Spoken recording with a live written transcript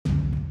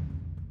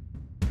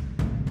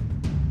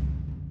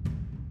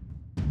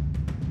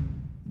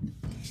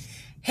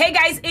Hey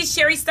guys, it's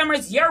Sherry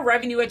Summers, your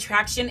revenue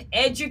attraction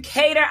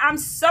educator. I'm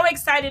so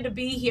excited to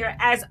be here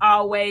as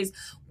always.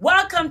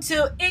 Welcome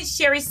to It's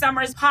Sherry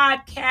Summers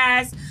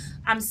podcast.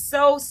 I'm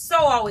so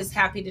always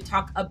happy to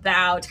talk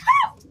about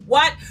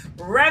what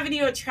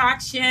revenue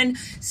attraction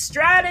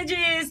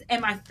strategies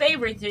and my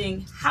favorite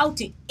thing, how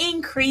to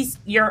increase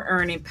your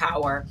earning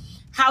power.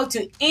 How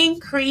to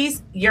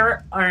increase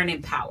your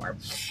earning power.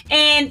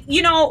 And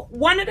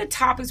one of the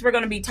topics we're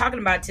going to be talking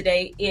about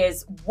today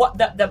is what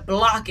the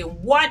blocking,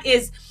 what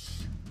is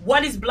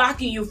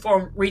blocking you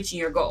from reaching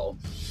your goal.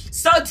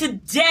 So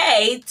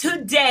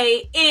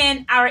today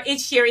in our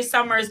It's Sherry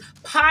Summers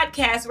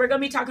podcast, we're going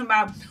to be talking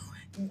about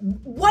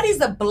what is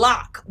the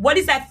block? What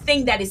is that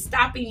thing that is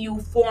stopping you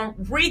from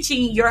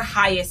reaching your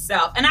highest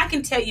self? And I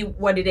can tell you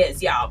what it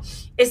is, y'all.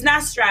 It's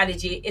not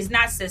strategy. It's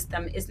not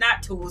system. It's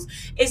not tools.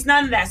 It's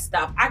none of that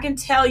stuff. I can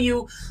tell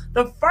you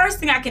the first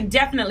thing I can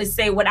definitely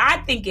say what I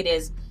think it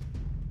is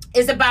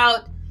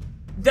about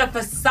the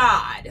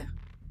facade.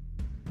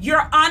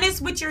 You're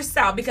honest with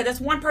yourself, because that's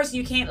one person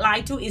you can't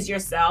lie to is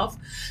yourself.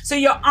 So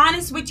you're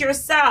honest with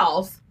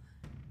yourself,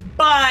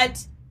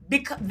 but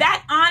because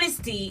that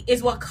honesty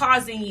is what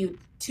causing you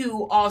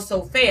to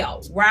also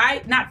fail,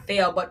 right? Not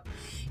fail, but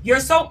you're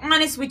so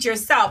honest with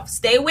yourself.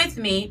 Stay with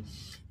me.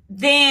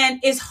 Then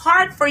it's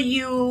hard for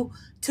you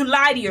to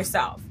lie to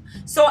yourself.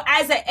 So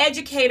as an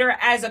educator,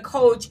 as a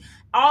coach,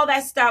 all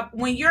that stuff,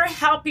 when you're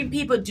helping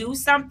people do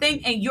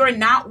something and you're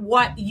not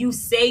what you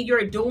say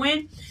you're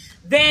doing,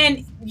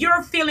 then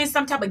you're feeling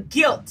some type of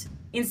guilt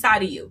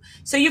inside of you.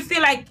 So you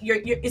feel like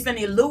it's an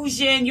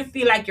illusion. You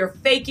feel like you're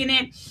faking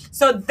it.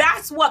 So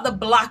that's what the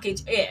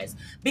blockage is.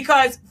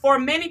 Because for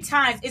many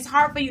times, it's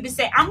hard for you to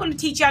say, I'm going to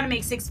teach you how to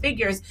make six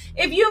figures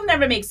if you've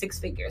never made six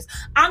figures.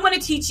 I'm going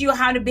to teach you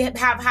how to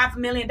have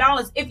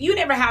 $500,000 if you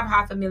never have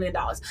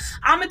 $500,000.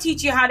 I'm going to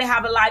teach you how to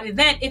have a live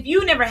event if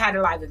you never had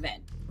a live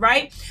event,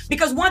 right?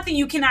 Because one thing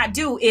you cannot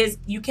do is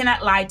you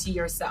cannot lie to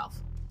yourself.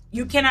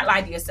 You cannot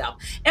lie to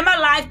yourself. In my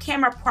live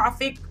camera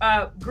profit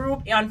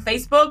group on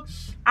Facebook,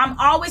 I'm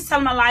always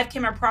telling my live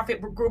camera profit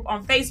group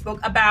on Facebook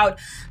about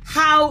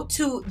how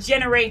to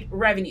generate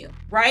revenue,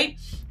 right?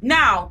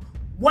 Now,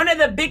 one of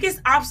the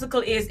biggest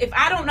obstacles is if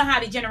I don't know how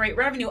to generate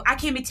revenue, I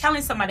can't be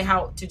telling somebody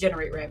how to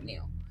generate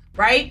revenue,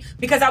 right?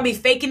 Because I'll be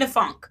faking the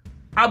funk.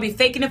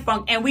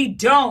 And we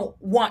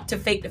don't want to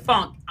fake the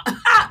funk,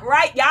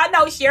 right? Y'all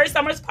know Sherry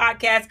Summers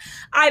podcast.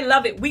 I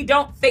love it. We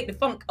don't fake the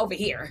funk over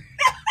here.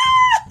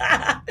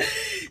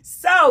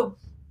 So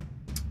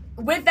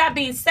with that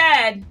being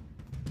said,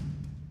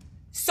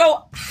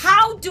 so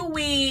how do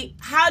we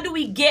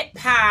get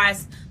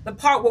past the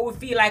part where we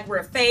feel like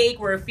we're fake,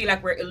 where we feel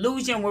like we're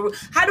illusion,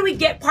 how do we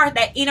get past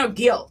that inner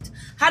guilt?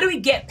 How do we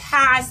get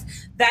past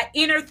that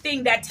inner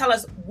thing that tell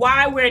us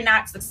why we're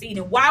not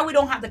succeeding, why we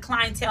don't have the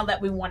clientele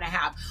that we want to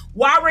have,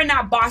 why we're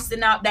not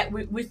bossing up that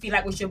we feel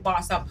like we should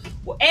boss up?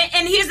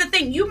 And here's the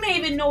thing, you may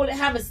even know to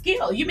have a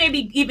skill. You may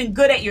be even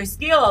good at your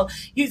skill.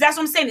 That's what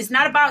I'm saying. It's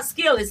not about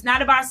skill. It's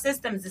not about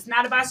systems. It's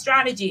not about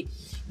strategy.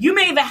 You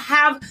may even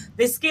have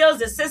the skills,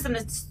 the system,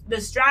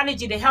 the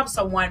strategy to help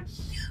someone.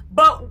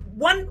 But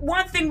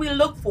one thing we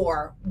look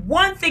for,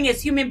 one thing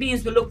as human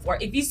beings we look for,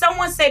 if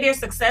someone say they're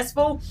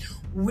successful,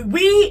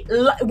 we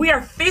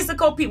are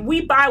physical people.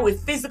 We buy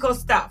with physical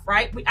stuff,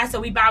 right? I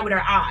said we buy with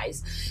our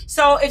eyes.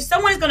 So if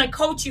someone's going to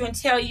coach you and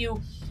tell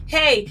you,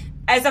 hey,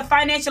 as a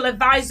financial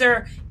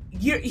advisor,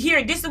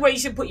 this is where you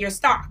should put your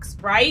stocks,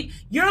 right?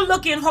 You're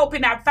looking,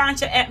 hoping that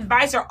financial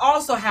advisor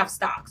also have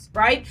stocks,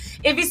 right?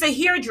 If it's a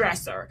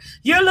hairdresser,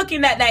 you're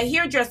looking at that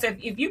hairdresser.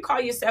 If you call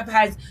yourself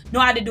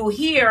know how to do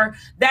hair,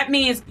 that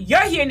means your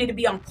hair need to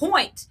be on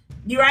point.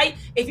 You right?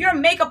 If you're a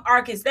makeup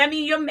artist, that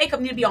means your makeup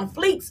need to be on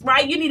fleeks,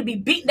 right? You need to be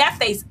beating that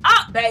face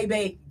up,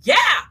 baby. Yeah.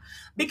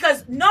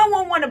 Because no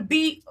one want to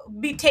be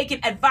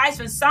taking advice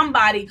from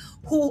somebody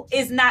who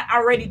is not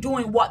already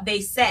doing what they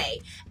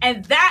say.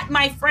 And that,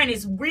 my friend,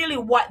 is really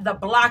what the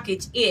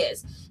blockage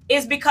is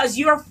because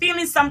you're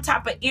feeling some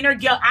type of inner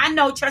guilt. I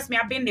know, trust me,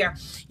 I've been there.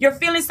 You're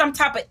feeling some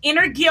type of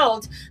inner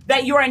guilt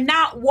that you are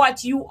not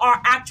what you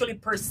are actually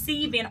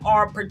perceiving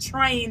or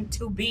portraying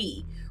to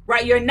be.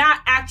 Right? You're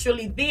not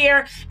actually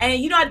there.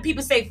 And you know how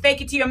people say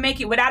fake it till you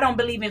make it? But I don't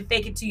believe in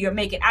fake it till you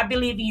make it. I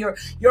believe in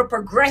you're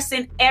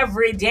progressing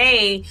every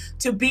day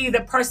to be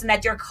the person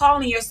that you're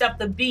calling yourself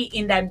to be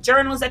in that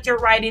journals that you're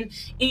writing,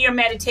 in your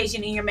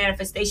meditation, in your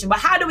manifestation. But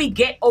how do we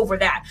get over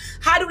that?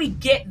 How do we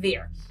get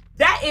there?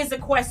 That is the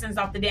questions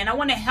of the day. And I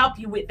want to help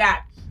you with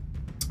that.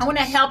 I want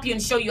to help you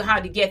and show you how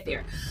to get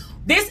there.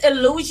 This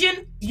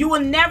illusion, you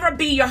will never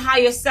be your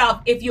higher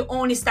self if you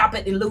only stop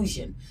at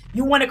illusion.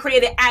 You want to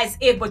create it as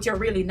if, but you're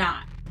really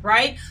not,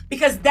 right?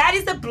 Because that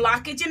is the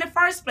blockage in the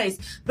first place.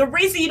 The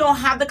reason you don't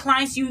have the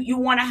clients you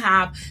want to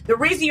have, the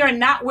reason you're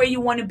not where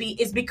you want to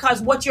be is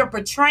because what you're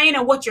portraying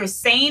and what you're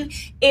saying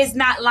is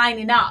not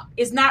lining up.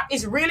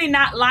 It's really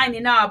not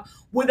lining up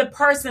with the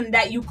person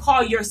that you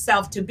call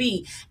yourself to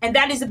be. And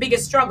that is the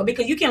biggest struggle,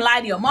 because you can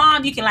lie to your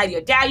mom, you can lie to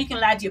your dad, you can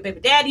lie to your baby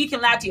daddy, you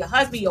can lie to your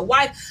husband, your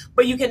wife,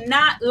 but you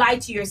cannot lie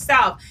to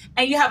yourself.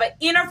 And you have an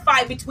inner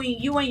fight between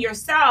you and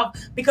yourself,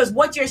 because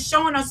what you're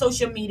showing on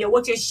social media,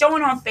 what you're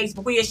showing on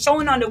Facebook, what you're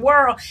showing on the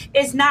world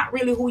is not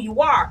really who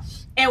you are.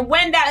 And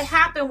when that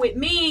happened with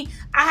me,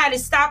 I had to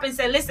stop and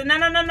say, listen,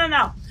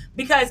 no.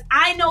 Because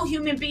I know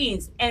human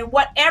beings, and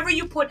whatever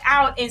you put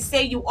out and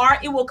say you are,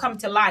 it will come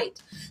to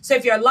light. So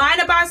if you're lying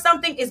about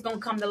something, it's going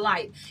to come to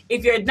light.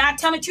 If you're not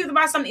telling the truth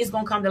about something, it's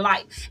going to come to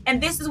light.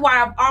 And this is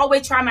why I've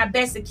always tried my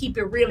best to keep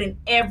it real in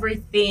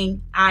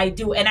everything I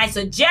do. And I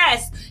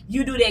suggest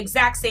you do the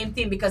exact same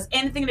thing, because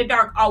anything in the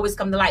dark always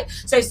come to light.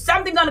 So if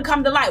something's going to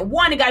come to light,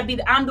 one, it got to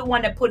be I'm the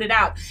one that put it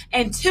out.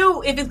 And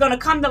two, if it's going to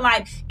come to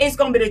light, it's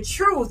going to be the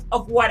truth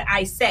of what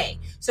I say.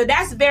 So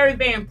that's very,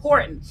 very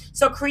important.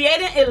 So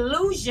creating an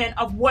illusion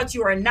of what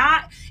you are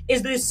not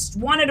is this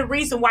one of the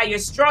reasons why you're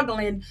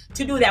struggling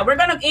to do that. We're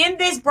going to end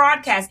this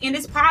broadcast, in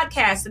this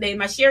podcast today,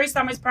 my Sherry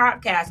Summers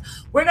podcast.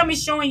 We're going to be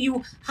showing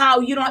you how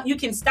you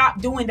can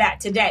stop doing that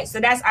today. So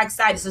that's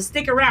exciting. So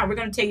stick around. We're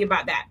going to tell you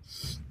about that.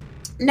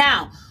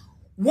 Now,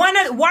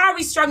 why are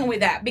we struggling with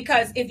that?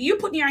 Because if you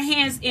put your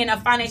hands in a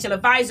financial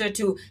advisor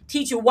to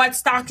teach you what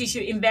stock you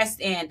should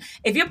invest in,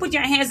 if you put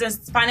your hands in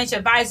a financial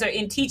advisor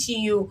in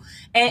teaching you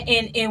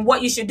in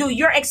what you should do,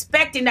 you're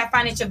expecting that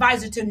financial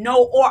advisor to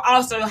know or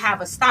also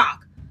have a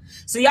stock.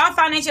 So y'all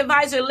financial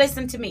advisor,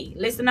 listen to me.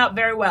 Listen up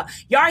very well.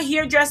 Y'all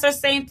hairdresser,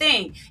 same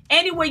thing.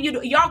 Anywhere you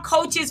do, y'all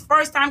coaches,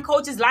 first-time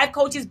coaches, life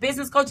coaches,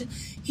 business coaches,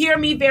 hear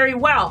me very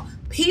well.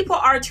 People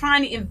are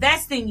trying to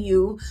invest in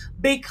you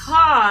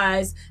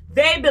because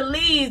they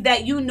believe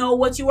that you know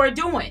what you are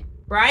doing,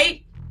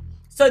 right?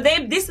 So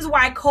this is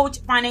why I coach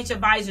financial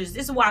advisors.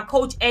 This is why I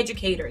coach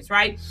educators,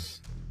 right?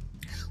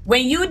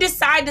 When you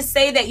decide to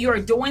say that you're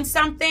doing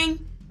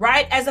something,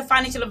 right, as a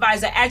financial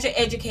advisor, as your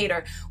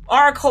educator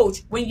or a coach,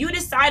 when you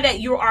decide that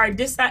you are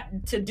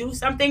to do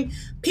something,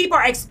 people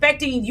are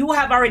expecting you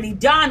have already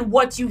done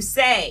what you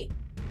say.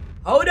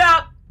 Hold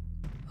up.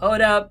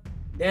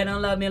 They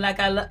don't love me like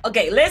I love.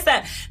 Okay,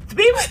 listen.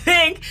 People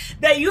think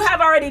that you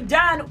have already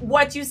done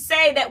what you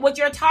say, that what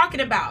you're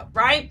talking about,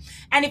 right?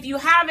 And if you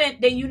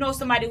haven't, then you know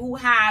somebody who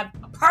have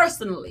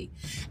personally.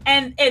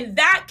 And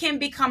that can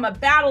become a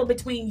battle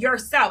between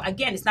yourself.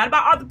 Again, it's not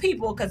about other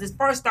people, because it's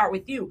first start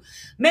with you.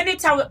 Many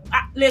times,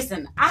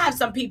 listen, I have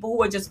some people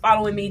who are just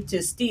following me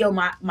to steal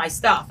my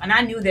stuff. And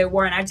I knew they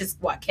were, and I just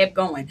kept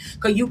going,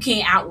 because you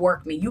can't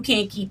outwork me. You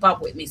can't keep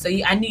up with me. So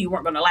I knew you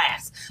weren't going to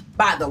last,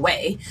 by the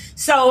way.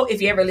 So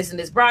if you ever listen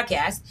to this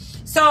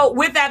broadcast. So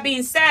with that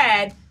being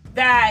said,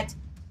 that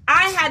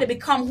I had to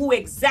become who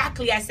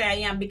exactly I say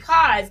I am,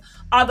 because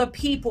other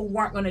people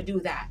weren't going to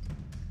do that.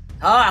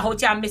 Oh, I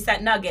hope y'all missed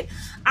that nugget.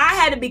 I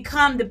had to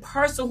become the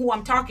person who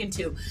I'm talking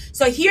to.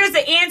 So here's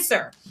the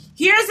answer.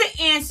 Here's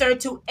the answer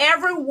to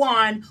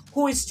everyone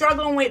who is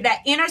struggling with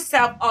that inner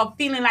self of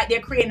feeling like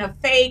they're creating a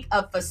fake,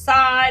 a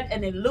facade,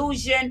 an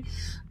illusion.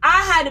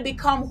 I had to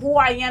become who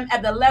I am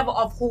at the level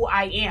of who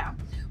I am,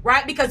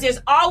 right? Because there's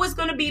always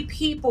going to be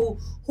people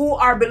who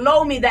are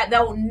below me that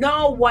don't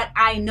know what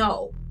I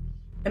know.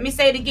 Let me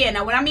say it again.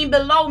 Now, when I mean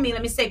below me,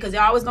 let me say, because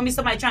there's always going to be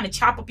somebody trying to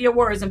chop up your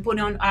words and put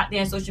it on out there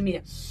on social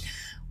media.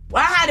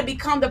 Well, I had to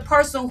become the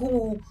person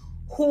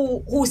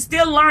who's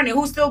still learning,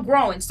 who's still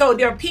growing. So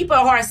there are people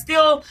who are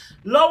still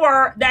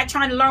lower that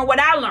trying to learn what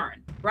I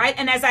learned, right?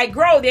 And as I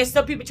grow, there's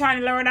still people trying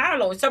to learn what I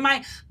learned. So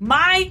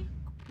my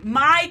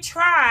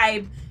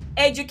tribe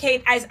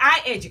educate as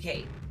I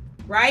educate,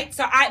 right?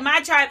 So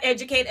my tribe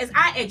educate as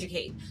I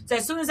educate. So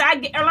as soon as I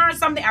learn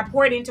something, I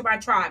pour it into my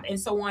tribe, and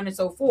so on and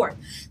so forth.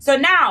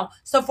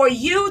 So for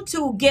you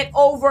to get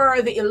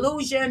over the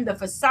illusion, the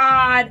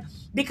facade,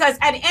 because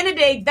at the end of the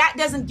day, that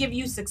doesn't give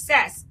you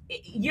success.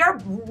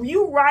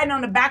 You riding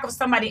on the back of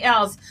somebody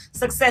else,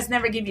 success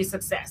never give you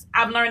success.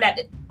 I've learned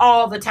that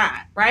all the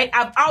time, right?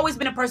 I've always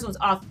been a person who's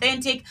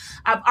authentic.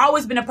 I've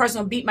always been a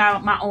person who beat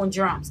my own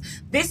drums.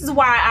 This is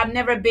why I've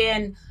never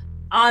been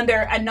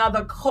under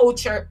another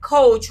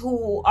coach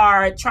who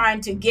are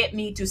trying to get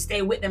me to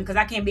stay with them, because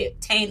I can't be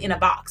obtained in a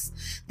box.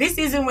 This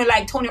isn't when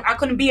I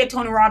couldn't be a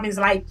Tony Robbins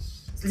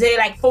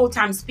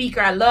full-time speaker.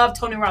 I love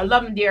Tony Robbins,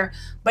 love him dear,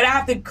 but I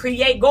have to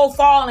go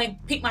fall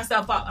and pick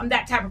myself up. I'm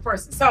that type of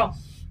person. So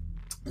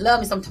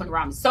love me some Tony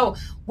Robbins. So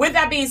with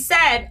that being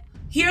said,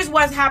 here's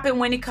what's happened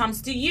when it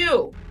comes to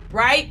you,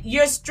 right?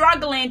 You're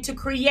struggling to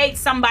create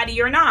somebody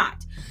you're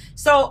not.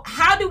 So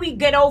how do we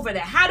get over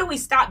that? How do we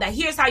stop that?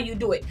 Here's how you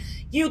do it.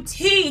 You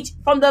teach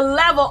from the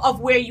level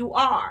of where you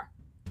are,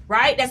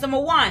 right? That's number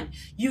one.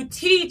 You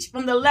teach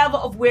from the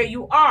level of where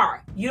you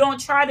are. You don't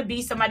try to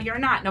be somebody you're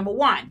not, number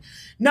one.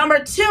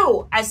 Number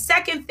two, a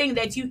second thing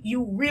that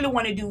you really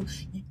want to do,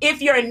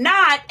 If you're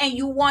not and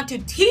you want to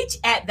teach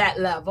at that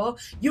level,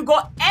 you go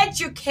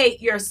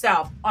educate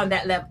yourself on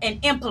that level and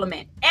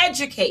implement,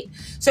 educate.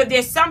 So if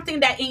there's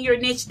something that in your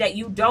niche that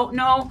you don't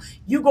know,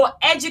 you go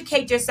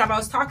educate yourself. I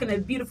was talking to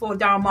beautiful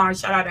Dawn Mars,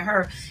 shout out to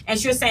her, and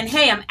she was saying,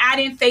 hey, I'm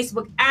adding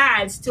Facebook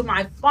ads to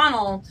my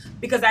funnel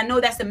because I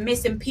know that's a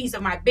missing piece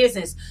of my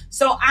business.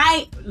 So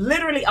I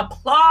literally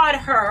applaud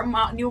her,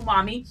 new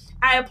mommy.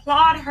 I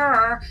applaud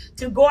her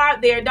to go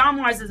out there. Dawn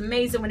Mars is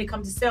amazing when it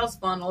comes to sales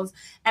funnels.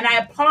 And I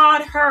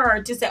applaud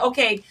her to say,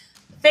 okay,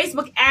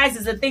 Facebook ads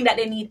is a thing that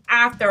they need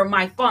after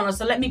my funnel.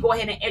 So let me go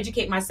ahead and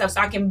educate myself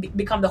so I can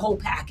become the whole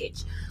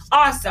package.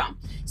 Awesome.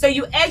 So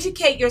you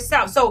educate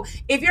yourself. So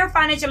if you're a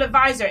financial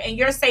advisor and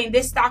you're saying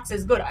this stocks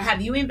is good,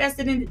 have you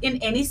invested in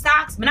any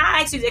stocks? But not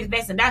actually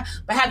invest in that,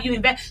 but have you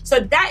invested? So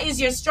that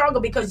is your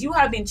struggle because you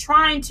have been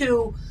trying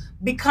to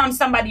become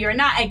somebody you're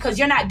not, and because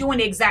you're not doing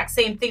the exact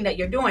same thing that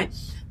you're doing.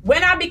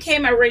 When I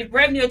became a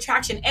revenue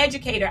attraction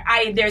educator,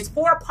 there's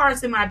 4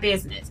 parts in my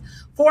business.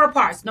 4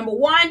 parts. Number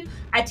 1,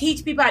 I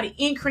teach people how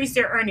to increase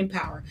their earning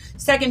power.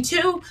 Second,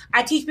 2,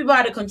 I teach people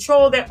how to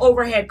control their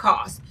overhead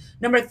costs.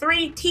 Number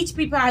 3, teach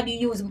people how to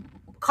use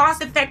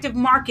cost-effective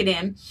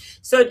marketing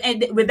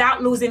and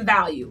without losing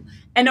value.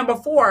 And number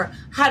 4,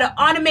 how to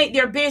automate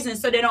their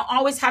business so they don't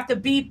always have to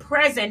be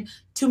present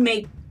to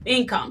make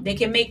income. They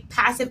can make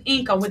passive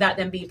income without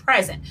them being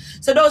present.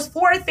 So those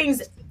 4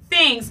 things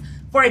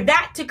for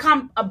that to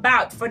come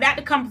about, for that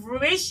to come to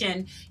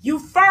fruition, you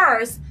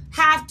first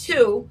have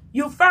to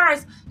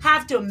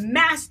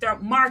master,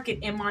 market,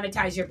 and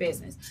monetize your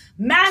business.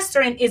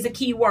 Mastering is a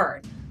key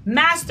word.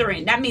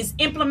 Mastering, that means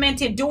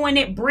implementing, doing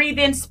it,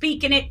 breathing,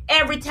 speaking it.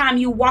 Every time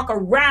you walk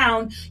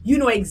around, you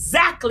know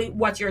exactly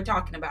what you're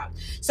talking about.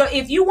 So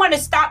if you want to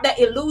stop that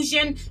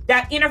illusion,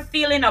 that inner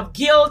feeling of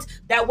guilt,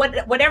 that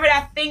whatever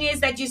that thing is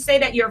that you say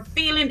that you're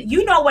feeling,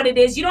 you know what it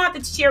is. You don't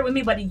have to share it with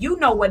me, but you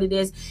know what it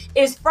is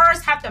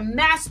first have to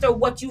master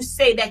what you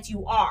say that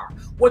you are,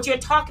 what you're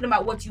talking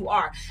about, what you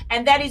are.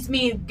 And that is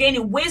me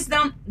gaining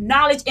wisdom,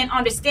 knowledge, and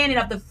understanding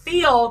of the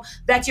field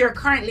that you're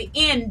currently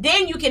in.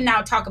 Then you can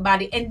now talk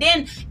about it. And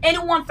then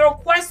anyone throw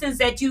questions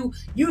that you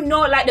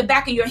know like the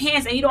back of your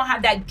hands, and you don't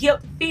have that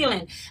guilt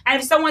feeling.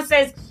 And if someone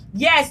says,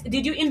 yes,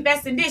 did you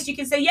invest in this? You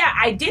can say, yeah,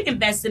 I did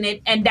invest in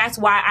it, and that's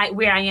why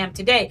where I am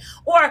today.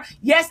 Or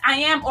yes, I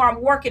am, or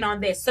I'm working on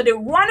this. So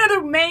one of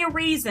the main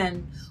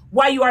reasons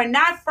why you are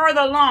not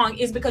further along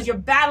is because you're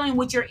battling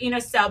with your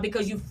inner self,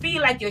 because you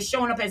feel like you're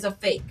showing up as a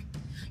fake.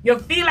 You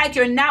feel like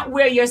you're not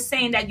where you're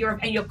saying that you're,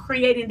 and you're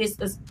creating this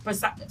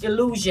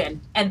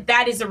illusion, and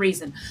that is the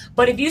reason.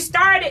 But if you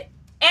started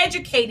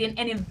educating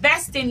and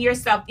investing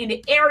yourself in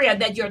the area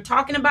that you're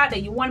talking about,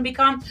 that you want to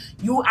become,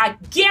 I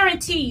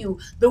guarantee you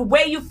the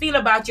way you feel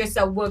about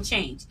yourself will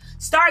change.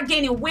 Start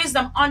gaining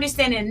wisdom,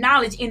 understanding, and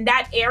knowledge in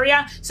that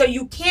area so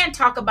you can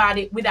talk about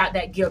it without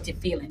that guilty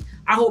feeling.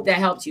 I hope that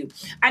helped you.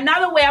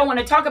 Another way I want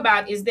to talk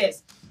about is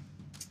this.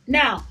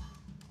 Now,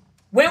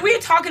 when we're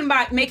talking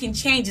about making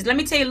changes, let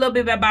me tell you a little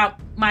bit about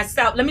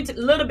myself.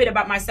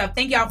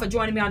 Thank y'all for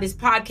joining me on this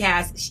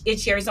podcast.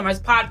 It's Sherry Summers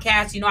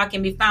Podcast. You know I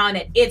can be found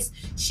at It's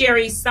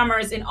Sherry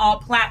Summers in all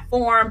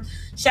platforms.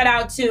 Shout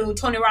out to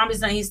Tony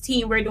Robbins and his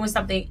team. We're doing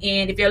something,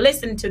 and if you're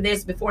listening to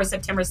this before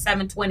September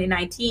 7,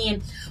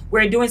 2019,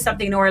 we're doing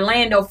something in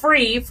Orlando,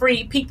 free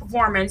peak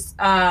performance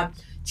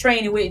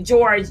training with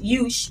George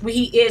Yush.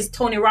 He is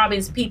Tony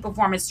Robbins' peak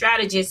performance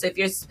strategist. So if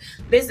you're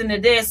listening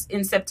to this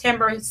in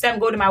September 7,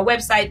 go to my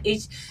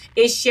website,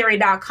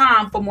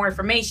 itsherry.com, for more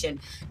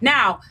information.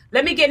 Now,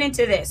 let me get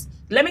into this.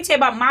 Let me tell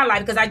you about my life,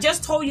 because I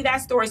just told you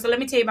that story. So let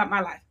me tell you about my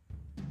life.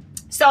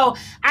 So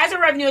as a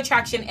revenue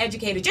attraction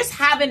educator, just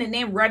having the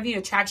name revenue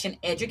attraction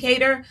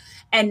educator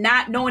and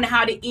not knowing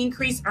how to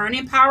increase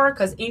earning power,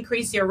 because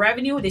increase your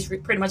revenue,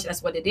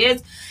 that's what it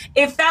is.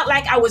 It felt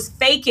like I was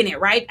faking it,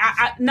 right?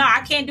 No,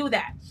 I can't do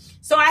that.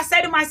 So I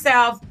said to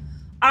myself,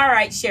 all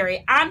right,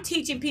 Sherry, I'm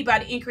teaching people how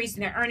to increase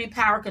their earning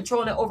power,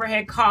 controlling the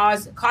overhead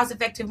costs,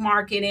 cost-effective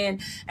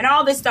marketing, and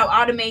all this stuff,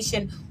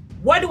 automation.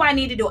 What do I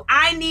need to do?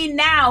 I need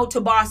now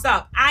to boss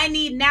up. I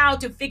need now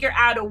to figure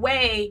out a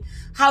way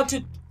how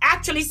to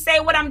actually say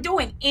what I'm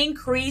doing,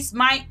 increase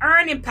my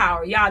earning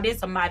power. Y'all, there's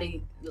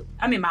somebody,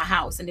 I'm in my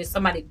house and there's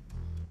somebody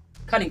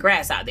cutting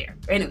grass out there.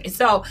 Anyway,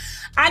 so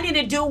I need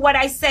to do what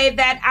I say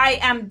that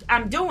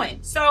I'm doing.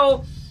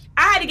 So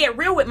I had to get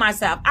real with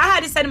myself. I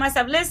had to say to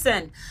myself,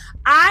 listen,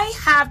 I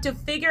have to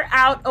figure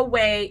out a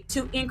way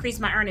to increase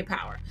my earning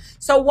power.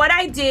 So what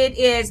I did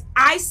is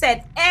I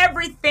said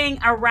everything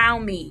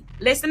around me,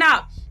 listen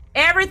up,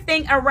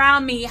 everything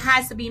around me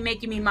has to be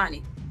making me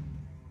money.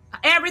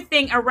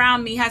 Everything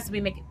around me has to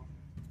be making.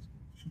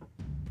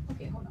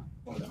 Okay, hold on.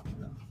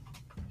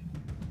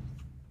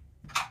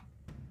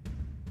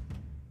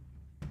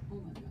 Oh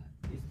my God,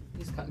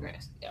 this cutting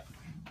grass. Yeah.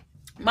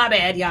 My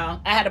bad, y'all.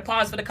 I had to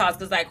pause for the cause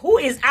because, like, who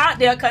is out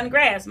there cutting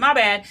grass? My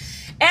bad.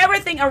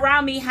 Everything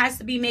around me has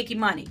to be making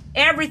money.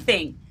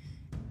 Everything.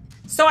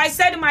 So I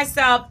said to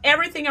myself,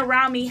 everything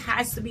around me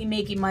has to be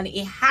making money.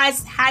 It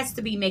has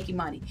to be making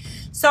money.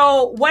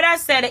 So what I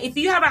said, if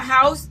you have a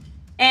house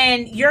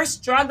and you're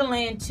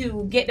struggling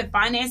to get the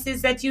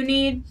finances that you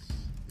need,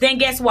 then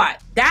guess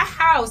what? That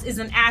house is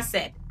an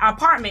asset.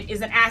 Apartment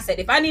is an asset.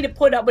 If I need to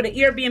put up with an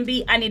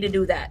Airbnb, I need to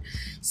do that.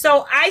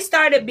 So I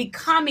started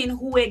becoming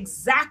who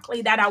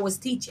exactly that I was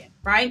teaching,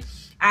 right?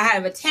 I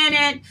have a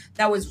tenant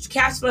that was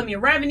cash flowing me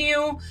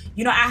revenue.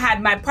 You know, I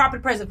had my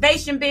property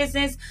preservation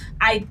business.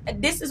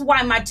 This is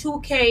why my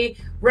 2K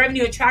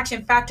revenue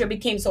attraction factor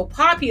became so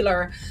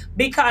popular,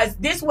 because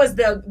this was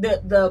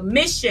the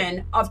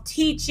mission of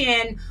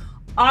teaching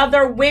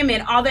other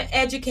women, other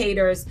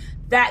educators,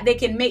 that they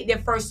can make their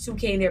first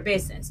 2K in their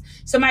business.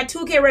 So my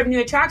 2K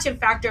revenue attraction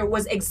factor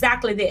was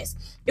exactly this.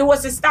 It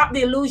was to stop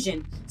the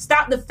illusion,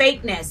 stop the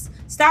fakeness,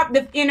 stop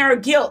the inner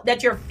guilt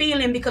that you're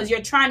feeling because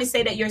you're trying to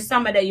say that you're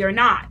somebody that you're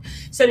not.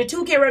 So the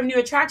 2K revenue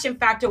attraction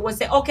factor was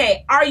say,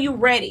 okay, are you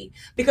ready?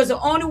 Because the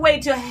only way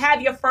to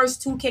have your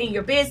first 2K in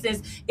your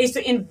business is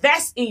to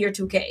invest in your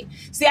 2K.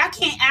 See, I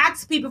can't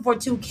ask people for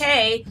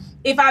 2K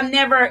if I've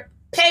never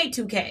paid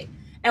 2K.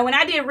 And when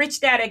I did Rich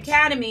Dad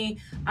Academy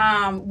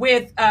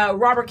with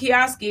Robert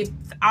Kiyosaki,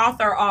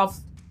 author of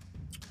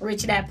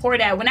Rich Dad Poor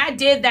Dad, when I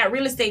did that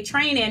real estate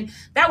training,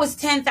 that was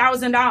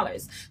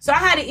 $10,000. So I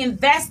had to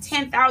invest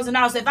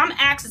 $10,000. If I'm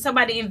asking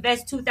somebody to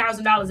invest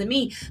 $2,000 in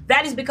me,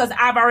 that is because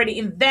I've already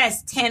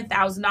invested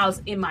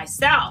 $10,000 in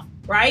myself.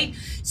 Right?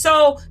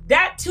 So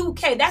that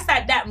 2K, that's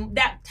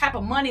that type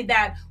of money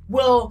that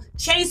will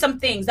change some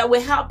things, that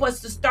will help us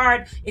to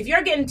start. If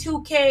you're getting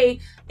 2K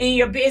in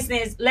your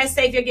business, let's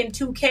say if you're getting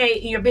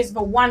 2K in your business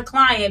for one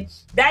client,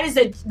 that is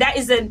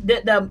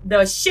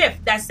the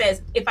shift that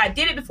says, if I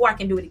did it before, I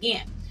can do it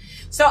again.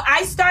 So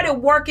I started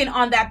working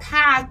on that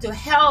path to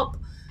help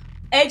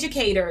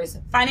educators,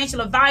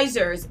 financial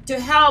advisors, to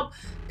help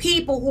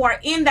people who are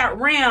in that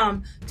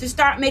realm to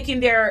start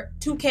making their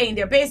 2K in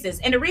their business.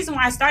 And the reason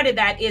why I started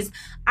that is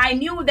I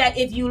knew that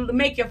if you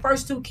make your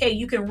first 2K,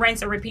 you can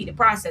rinse and repeat the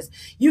process.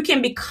 You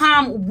can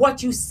become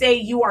what you say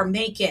you are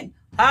making.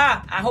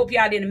 I hope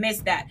y'all didn't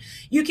miss that.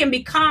 You can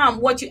become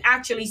what you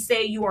actually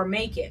say you are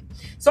making.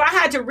 So I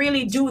had to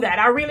really do that.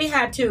 I really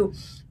had to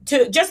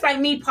just like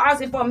me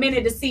pausing for a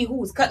minute to see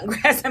who's cutting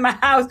grass in my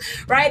house,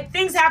 right?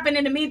 Things happen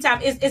in the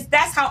meantime.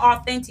 That's how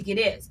authentic it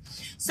is.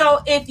 So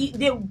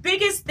the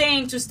biggest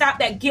thing to stop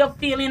that guilt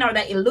feeling or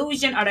that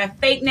illusion or that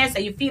fakeness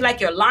that you feel like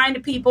you're lying to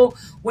people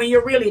when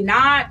you're really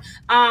not,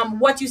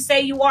 what you say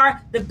you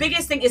are, the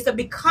biggest thing is to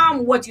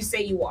become what you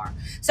say you are.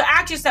 So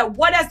ask yourself,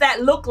 what does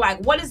that look like?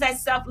 What does that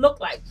self look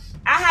like?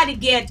 I had to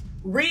get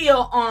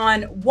real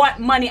on what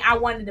money I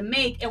wanted to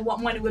make and what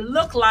money would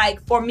look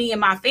like for me and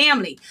my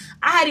family.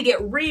 I had to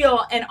get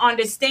real and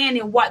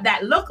understanding what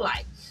that looked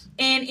like.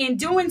 And in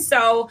doing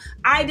so,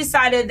 I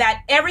decided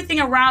that everything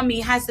around me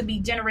has to be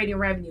generating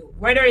revenue,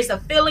 whether it's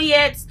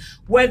affiliates,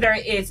 whether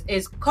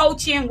it's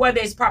coaching, whether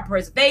it's property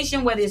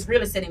preservation, whether it's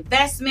real estate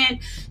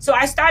investment. So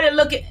I started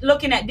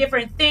looking at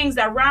different things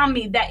around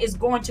me that is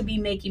going to be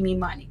making me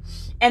money.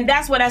 And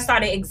that's what I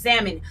started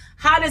examining.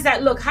 How does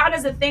that look? How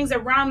does the things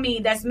around me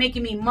that's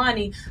making me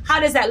money, how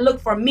does that look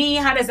for me?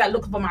 How does that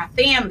look for my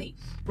family?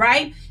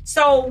 Right?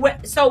 So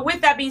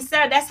with that being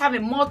said, that's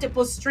having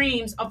multiple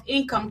streams of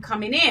income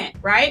coming in,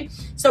 right?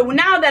 So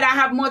now that I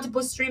have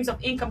multiple streams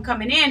of income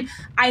coming in,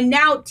 I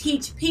now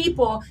teach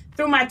people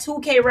through my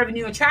 2K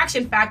revenue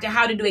attraction factor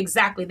how to do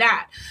exactly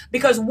that.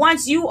 Because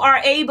once you are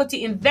able to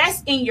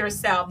invest in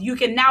yourself, you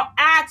can now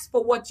ask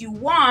for what you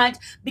want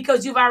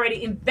because you've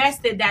already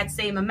invested that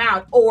same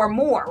amount or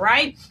more,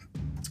 right?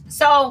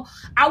 So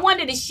I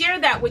wanted to share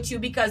that with you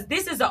because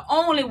this is the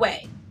only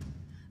way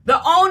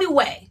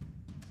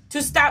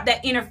to stop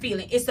that inner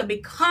feeling is to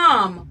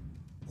become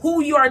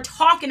who you are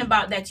talking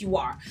about that you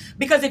are.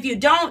 Because if you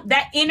don't,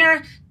 that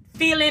inner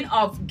feeling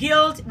of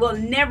guilt will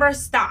never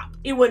stop.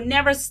 It will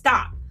never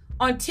stop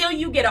until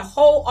you get a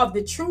hold of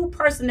the true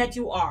person that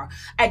you are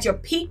at your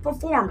peak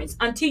performance,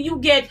 until you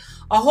get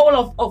a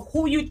hold of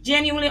who you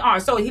genuinely are.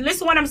 So listen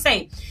to what I'm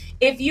saying.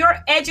 If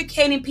you're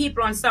educating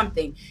people on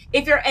something,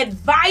 if you're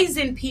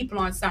advising people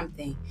on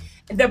something,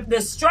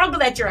 the struggle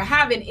that you're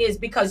having is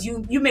because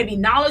you may be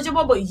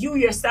knowledgeable, but you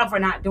yourself are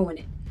not doing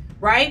it,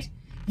 right?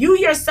 You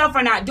yourself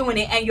are not doing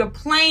it, and you're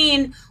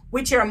playing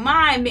with your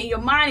mind.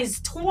 Your mind is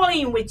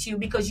toying with you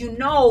because you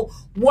know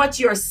what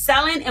you're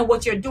selling and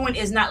what you're doing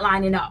is not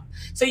lining up.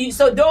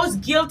 So those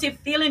guilty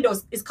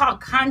feelings, it's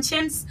called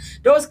conscience.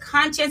 Those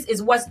conscience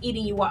is what's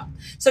eating you up.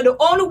 So the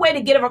only way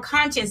to get over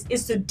conscience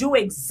is to do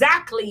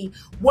exactly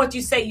what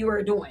you say you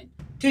are doing.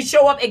 To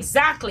show up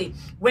exactly.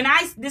 When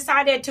I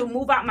decided to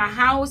move out my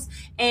house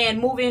and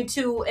move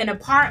into an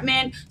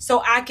apartment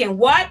so I can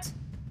what?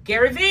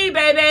 Gary V,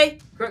 baby.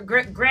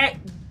 Grant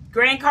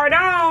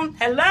Cardone.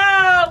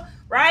 Hello.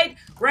 Right?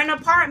 Rent an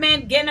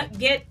apartment,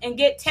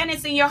 get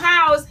tenants in your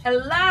house.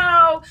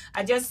 Hello.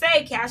 I just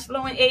say cash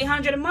flowing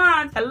 $800 a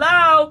month.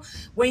 Hello.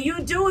 When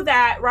you do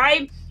that,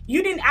 right?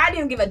 I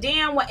didn't give a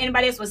damn what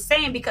anybody else was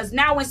saying, because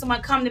now when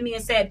someone come to me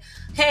and said,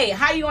 hey,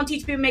 how you gonna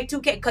teach people to make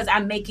 2K? Because I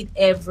make it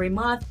every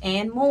month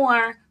and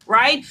more,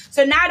 right?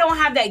 So now I don't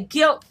have that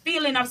guilt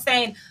feeling of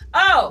saying,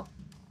 oh,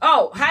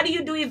 Oh, how do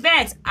you do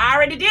events? I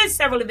already did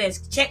several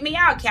events. Check me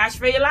out. Cash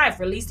for Your Life.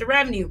 Release the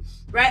Revenue.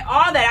 Right?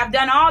 All that. I've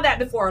done all that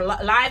before.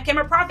 Live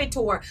Camera Profit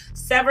Tour.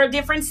 Several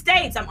different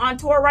states. I'm on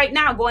tour right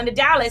now. Going to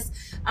Dallas.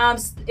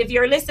 If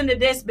you're listening to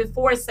this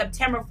before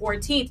September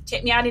 14th,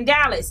 check me out in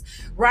Dallas.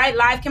 Right?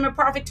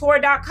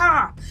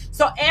 LiveCameraProfitTour.com.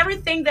 So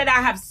everything that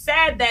I have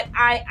said that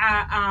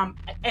I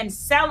and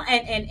sell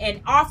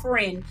and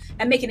offering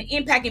and making an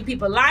impact in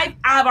people's life,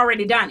 I've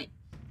already done it.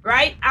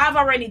 Right? I've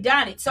already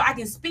done it, so I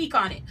can speak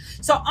on it.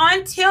 So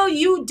until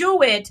you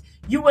do it,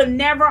 you will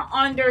never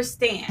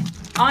understand.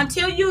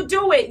 Until you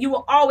do it, you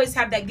will always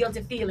have that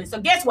guilty feeling. So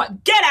guess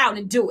what? Get out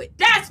and do it.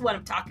 That's what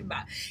I'm talking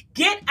about.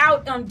 Get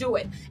out and do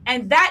it.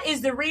 And that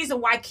is the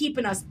reason why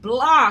keeping us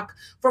blocked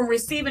from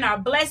receiving our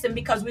blessing,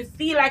 because we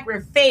feel like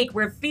we're fake.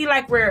 We feel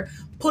like we're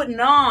putting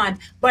on.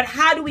 But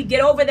how do we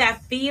get over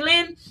that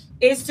feeling?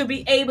 Is to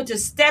be able to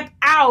step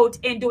out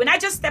and do it.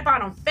 Not just step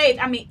out on faith.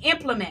 I mean,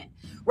 implement.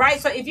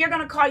 Right? So if you're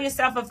going to call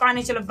yourself a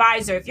financial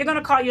advisor, if you're going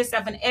to call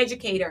yourself an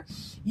educator,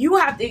 you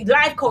have to,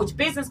 life coach,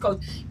 business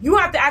coach, you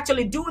have to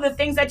actually do the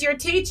things that you're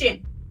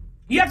teaching.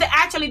 You have to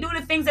actually do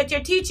the things that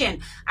you're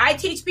teaching. I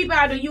teach people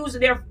how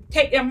to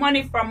take their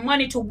money from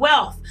money to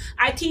wealth.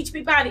 I teach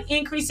people how to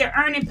increase their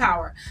earning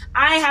power.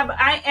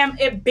 I am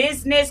a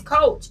business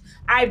coach.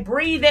 I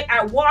breathe it,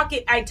 I walk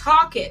it, I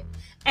talk it.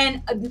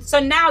 And so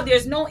now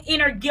there's no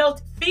inner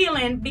guilt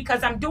feeling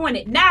because I'm doing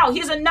it. Now,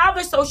 here's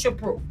another social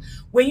proof.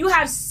 When you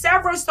have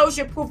several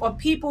social proof of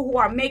people who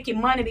are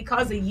making money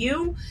because of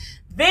you,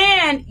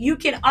 then you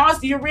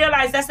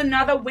realize that's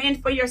another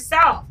win for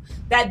yourself,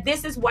 that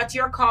this is what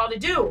you're called to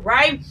do,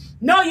 right?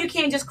 No, you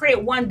can't just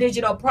create one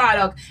digital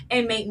product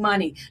and make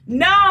money.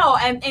 No,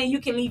 and you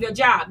can leave your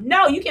job.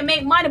 No, you can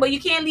make money, but you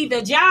can't leave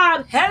your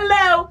job.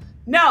 Hello.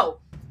 No.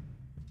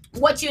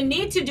 What you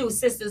need to do,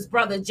 sisters,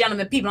 brothers,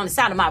 gentlemen, people on the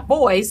sound of my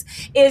voice,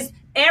 is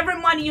every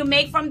money you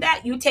make from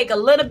that, you take a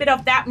little bit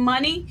of that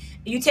money,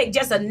 you take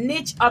just a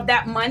niche of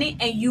that money,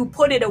 and you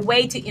put it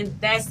away to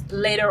invest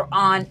later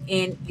on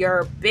in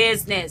your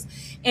business.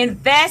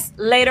 Invest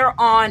later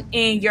on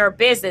in your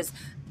business.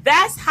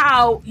 That's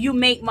how you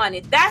make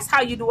money. That's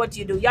how you do what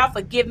you do. Y'all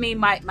forgive me.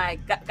 My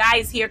guy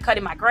is here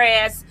cutting my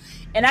grass.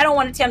 And I don't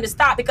want to tell him to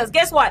stop, because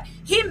guess what?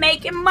 He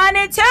making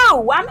money too.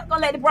 I'm not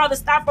going to let the brother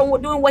stop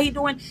from doing what he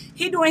doing.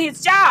 He doing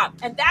his job.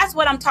 And that's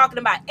what I'm talking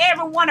about.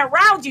 Everyone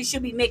around you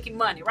should be making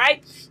money,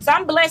 right? So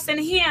I'm blessing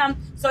him,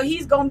 so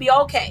he's going to be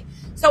okay.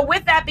 So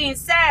with that being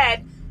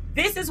said,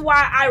 this is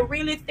why I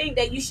really think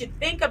that you should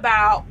think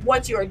about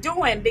what you're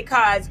doing,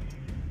 because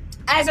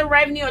as a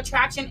revenue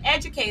attraction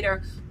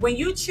educator, when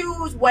you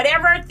choose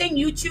whatever thing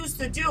you choose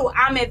to do,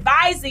 I'm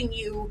advising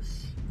you,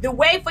 the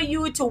way for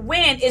you to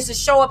win is to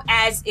show up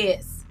as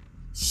is.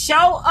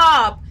 Show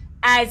up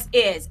as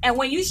is. And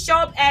when you show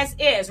up as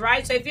is,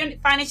 right? So if you're a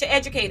financial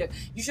educator,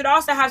 you should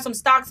also have some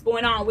stocks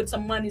going on with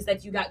some monies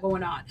that you got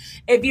going on.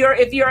 If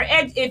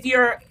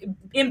you're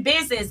in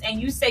business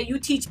and you say you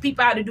teach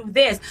people how to do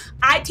this,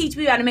 I teach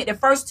people how to make the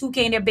first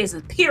 $2K in their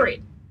business.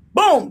 Period.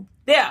 Boom.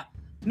 There.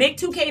 Make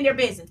 $2K in their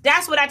business.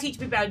 That's what I teach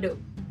people how to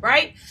do.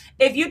 Right?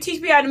 If you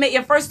teach people how to make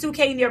your first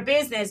 $2K in their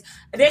business,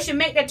 they should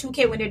make that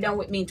 $2K when they're done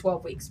with me in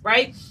 12 weeks,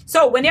 right?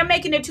 So when they're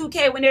making the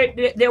 $2K, when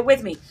they're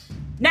with me.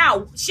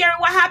 Now, Sharon,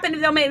 what happened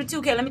if they don't make the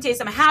 $2K? Let me tell you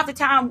something. Half the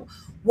time,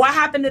 what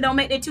happened if they don't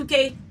make the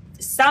 $2K?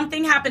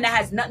 Something happened that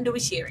has nothing to do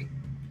with Sherry.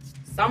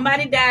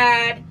 Somebody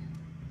died.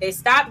 They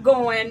stopped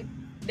going.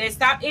 They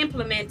stopped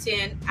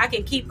implementing. I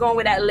can keep going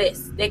with that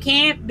list. They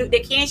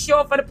can't show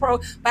up for the pro,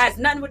 but it has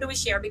nothing to do with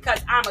Sherry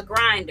because I'm a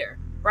grinder,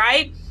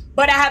 right?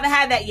 But I haven't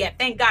had that yet.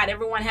 Thank God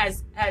everyone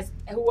has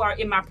who are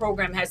in my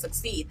program has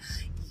succeeded.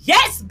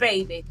 Yes,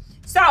 baby.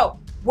 So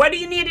what do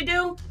you need to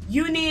do?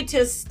 You need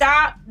to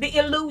stop the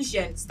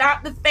illusion.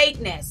 Stop the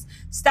fakeness.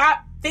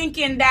 Stop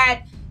thinking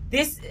that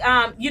this,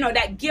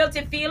 that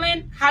guilty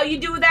feeling. How you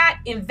do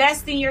that?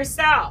 Invest in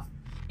yourself.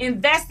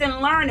 Invest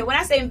in learning. When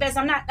I say invest,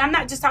 I'm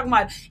not just talking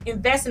about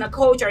invest in a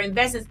coach or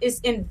it's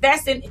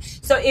investing.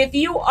 So if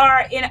you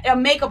are a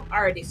makeup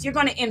artist, you're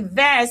going to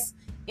invest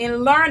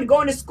and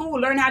going to school,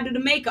 learn how to do the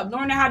makeup,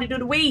 learn how to do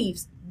the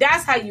weaves.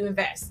 That's how you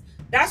invest.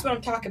 That's what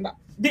I'm talking about.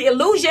 The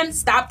illusion,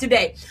 stop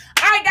today.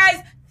 All right,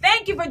 guys,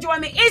 thank you for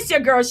joining me. It's your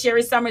girl,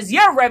 Sherry Summers,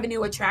 your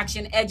revenue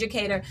attraction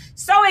educator.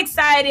 So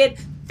excited.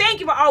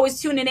 Thank you for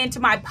always tuning into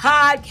my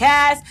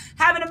podcast.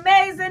 Have an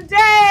amazing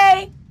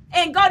day.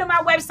 And go to my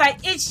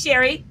website,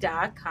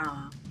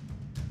 itssherry.com.